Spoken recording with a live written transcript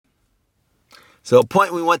So a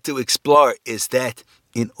point we want to explore is that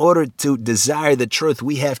in order to desire the truth,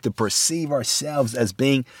 we have to perceive ourselves as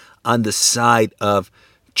being on the side of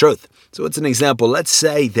truth. So what's an example? Let's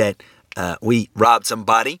say that we robbed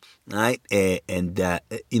somebody, right? And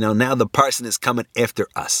now the person is coming after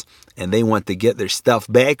us and they want to get their stuff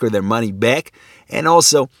back or their money back. And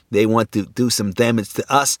also they want to do some damage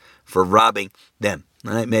to us for robbing them,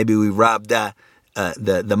 right? Maybe we robbed the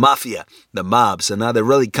mafia, the mob. So now they're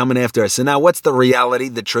really coming after us. So now what's the reality,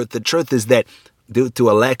 the truth? The truth is that due to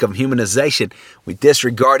a lack of humanization, we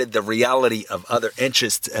disregarded the reality of other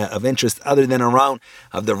interests, of interest other than our own,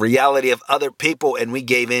 of the reality of other people, and we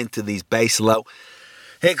gave in to these base, low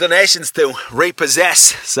inclinations to repossess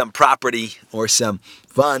some property or some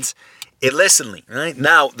funds illicitly. Right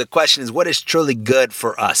now, the question is, what is truly good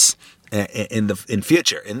for us in the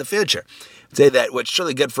future? Say that what's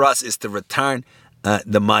truly good for us is to return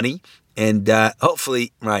the money. And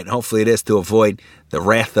hopefully it is to avoid the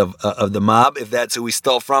wrath of the mob, if that's who we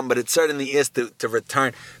stole from. But it certainly is to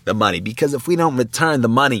return the money. Because if we don't return the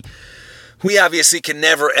money, we obviously can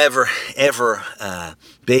never, ever, ever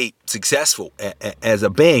be successful as a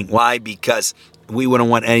being. Why? Because we wouldn't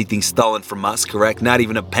want anything stolen from us, correct? Not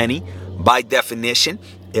even a penny. By definition,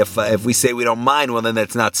 if we say we don't mind, well, then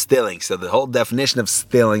that's not stealing. So the whole definition of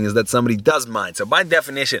stealing is that somebody does mind. So by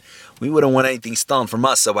definition, we wouldn't want anything stolen from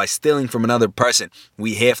us. So by stealing from another person,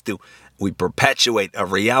 we perpetuate a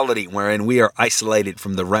reality wherein we are isolated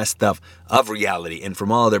from the rest of reality and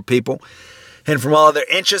from all other people and from all other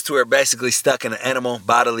interests. We're basically stuck in an animal,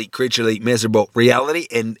 bodily, creaturely, miserable reality.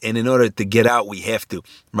 And in order to get out, we have to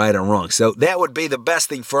right or wrong. So that would be the best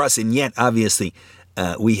thing for us. And yet, obviously,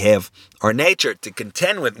 we have our nature to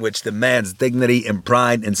contend with, which demands dignity and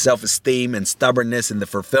pride and self-esteem and stubbornness and the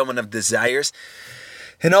fulfillment of desires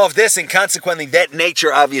and all of this. And consequently, that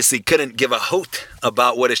nature obviously couldn't give a hoot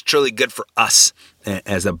about what is truly good for us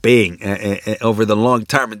as a being over the long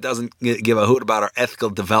term. It doesn't give a hoot about our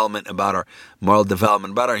ethical development, about our moral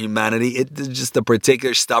development, about our humanity. It's just a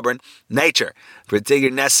particular stubborn nature,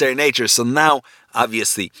 particular necessary nature. So now,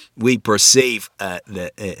 obviously, we perceive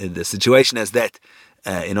the situation as that,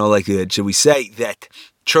 in all likelihood, should we say that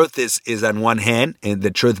truth is on one hand, and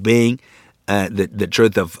the truth being the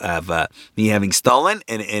truth of me having stolen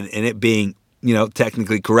and it being,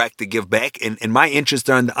 technically correct to give back. And my interests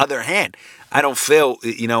are on the other hand. I don't feel,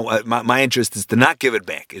 my interest is to not give it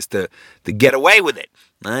back, is to get away with it.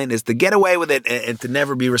 Right? Is to get away with it and to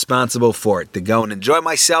never be responsible for it, to go and enjoy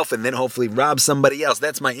myself and then hopefully rob somebody else.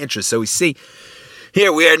 That's my interest. So we see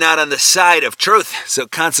here we are not on the side of truth. So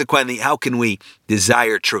consequently, how can we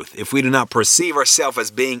desire truth if we do not perceive ourselves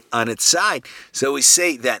as being on its side? So we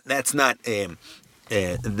say that that's not,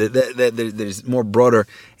 there's more broader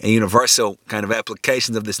and universal kind of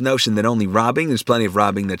applications of this notion than only robbing. There's plenty of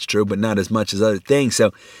robbing that's true, but not as much as other things.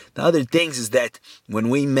 So the other things is that when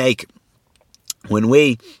we,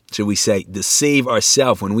 should we say, deceive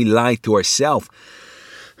ourselves, when we lie to ourselves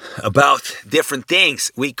about different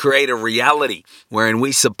things, we create a reality wherein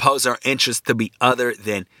we suppose our interests to be other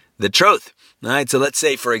than the truth. All right. So let's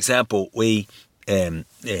say, for example, we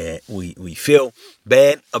feel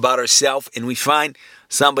bad about ourselves and we find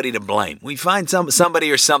somebody to blame. We find somebody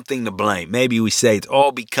or something to blame. Maybe we say it's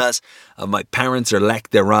all because of my parents or lack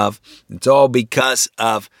thereof. It's all because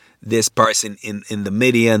of this person in the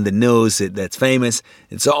media and the news that's famous.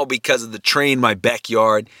 It's all because of the tree in my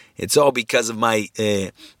backyard. It's all because of my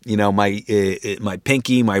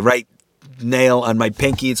pinky, my right nail on my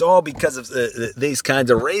pinky. It's all because of these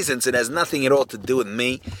kinds of reasons. It has nothing at all to do with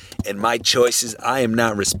me and my choices. I am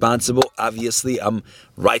not responsible. Obviously, I'm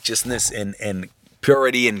righteousness and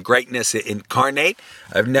purity and greatness incarnate.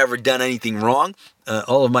 I've never done anything wrong.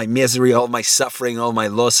 All of my misery, all of my suffering, all of my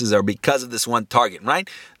losses are because of this one target, right?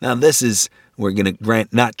 Now, this is, we're going to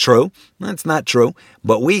grant, not true. That's not true.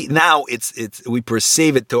 But we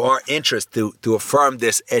perceive it to our interest to affirm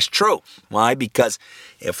this as true. Why? Because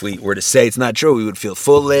if we were to say it's not true, we would feel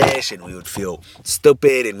foolish and we would feel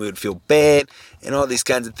stupid and we would feel bad and all these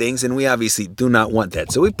kinds of things. And we obviously do not want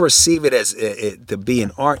that. So we perceive it as to be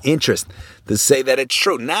in our interest to say that it's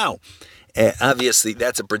true. Now, obviously,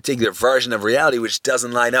 that's a particular version of reality which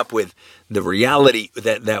doesn't line up with the reality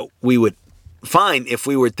that we would find if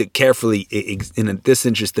we were to carefully, in a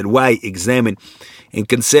disinterested way, examine and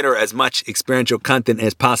consider as much experiential content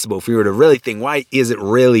as possible. If we were to really think, why is it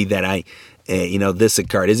really that this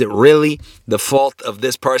occurred? Is it really the fault of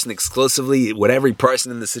this person exclusively? Would every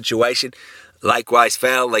person in the situation likewise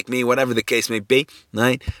fail, like me, whatever the case may be,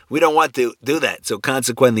 right? We don't want to do that. So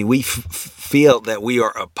consequently, we feel that we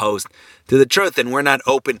are opposed to the truth and we're not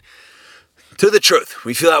open to the truth.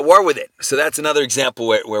 We feel at war with it. So that's another example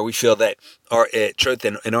where we feel that our truth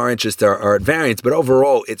and our interests are at variance. But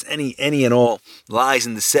overall, it's any and all lies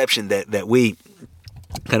and deception that we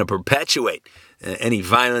kind of perpetuate. Any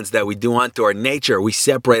violence that we do unto our nature, we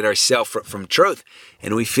separate ourselves from truth.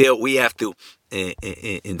 And we feel we have to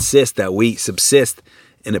insist that we subsist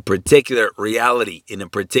in a particular reality, in a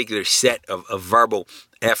particular set of verbal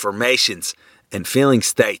affirmations and feeling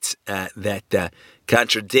states that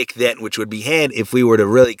contradict that which would be had if we were to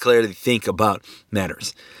really clearly think about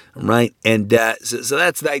matters, right? And so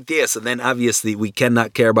that's the idea. So then obviously we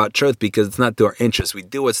cannot care about truth because it's not to our interest. We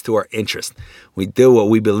do what's to our interest. We do what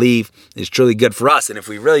we believe is truly good for us. And if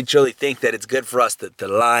we really truly think that it's good for us to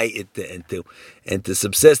lie and to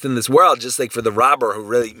subsist in this world, just like for the robber who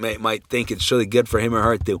really might think it's truly good for him or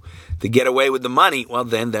her to get away with the money, well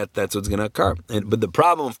then that's what's going to occur. But the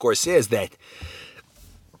problem, of course, is that,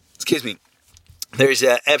 there's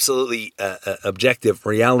absolutely objective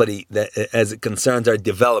reality that as it concerns our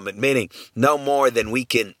development, meaning no more than we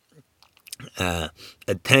can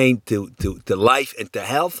attain to life and to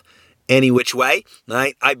health any which way.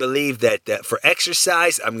 Right? I believe that for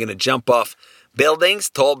exercise, I'm going to jump off buildings,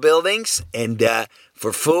 tall buildings, and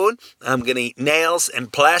for food, I'm going to eat nails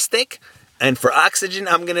and plastic. And for oxygen,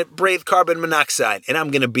 I'm going to breathe carbon monoxide, and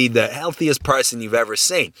I'm going to be the healthiest person you've ever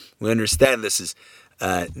seen. We understand this is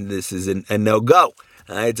a no-go.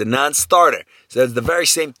 It's a non-starter. So it's the very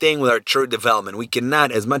same thing with our true development. We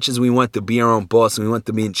cannot, as much as we want to be our own boss and we want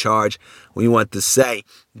to be in charge, we want to say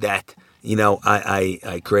that,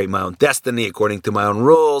 I create my own destiny according to my own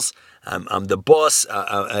rules. I'm the boss,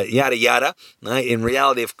 yada, yada. Right? In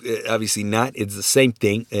reality, obviously not. It's the same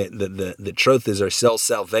thing. The truth is our soul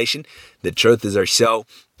salvation. The truth is our soul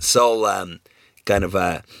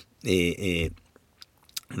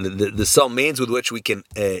the soul means with which we can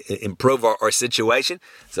improve our situation.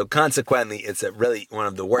 So consequently, it's really one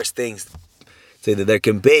of the worst things that there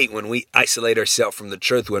can be when we isolate ourselves from the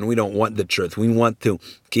truth, when we don't want the truth. We want to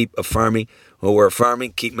keep affirming what we're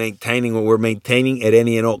affirming, keep maintaining what we're maintaining at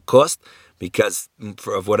any and all cost, because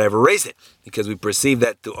of whatever reason, because we perceive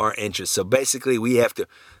that to our interest. So basically, we have to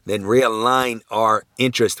then realign our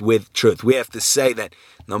interest with truth. We have to say that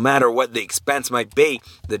no matter what the expense might be,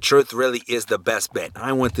 the truth really is the best bet.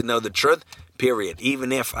 I want to know the truth, period.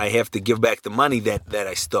 Even if I have to give back the money that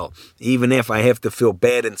I stole, even if I have to feel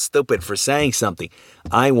bad and stupid for saying something,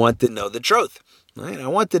 I want to know the truth. Right? I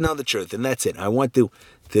want to know the truth, and that's it. I want to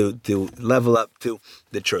level up to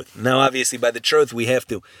the truth. Now, obviously, by the truth, we have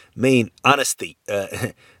to mean honesty,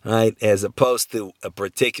 right, as opposed to a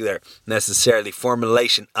particular necessarily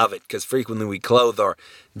formulation of it, because frequently we clothe our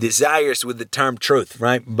desires with the term truth,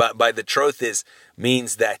 right? But by the truth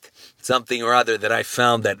means that something or other that I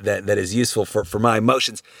found that is useful for my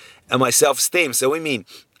emotions and my self-esteem. So we mean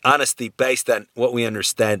honesty based on what we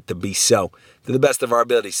understand to be so, to the best of our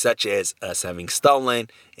abilities, such as us having stolen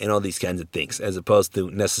and all these kinds of things, as opposed to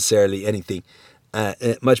necessarily anything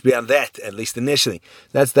much beyond that, at least initially.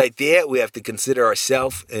 That's the idea. We have to consider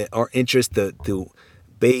ourselves, our interest to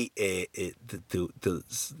be, to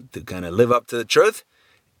kind of live up to the truth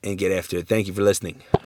and get after it. Thank you for listening.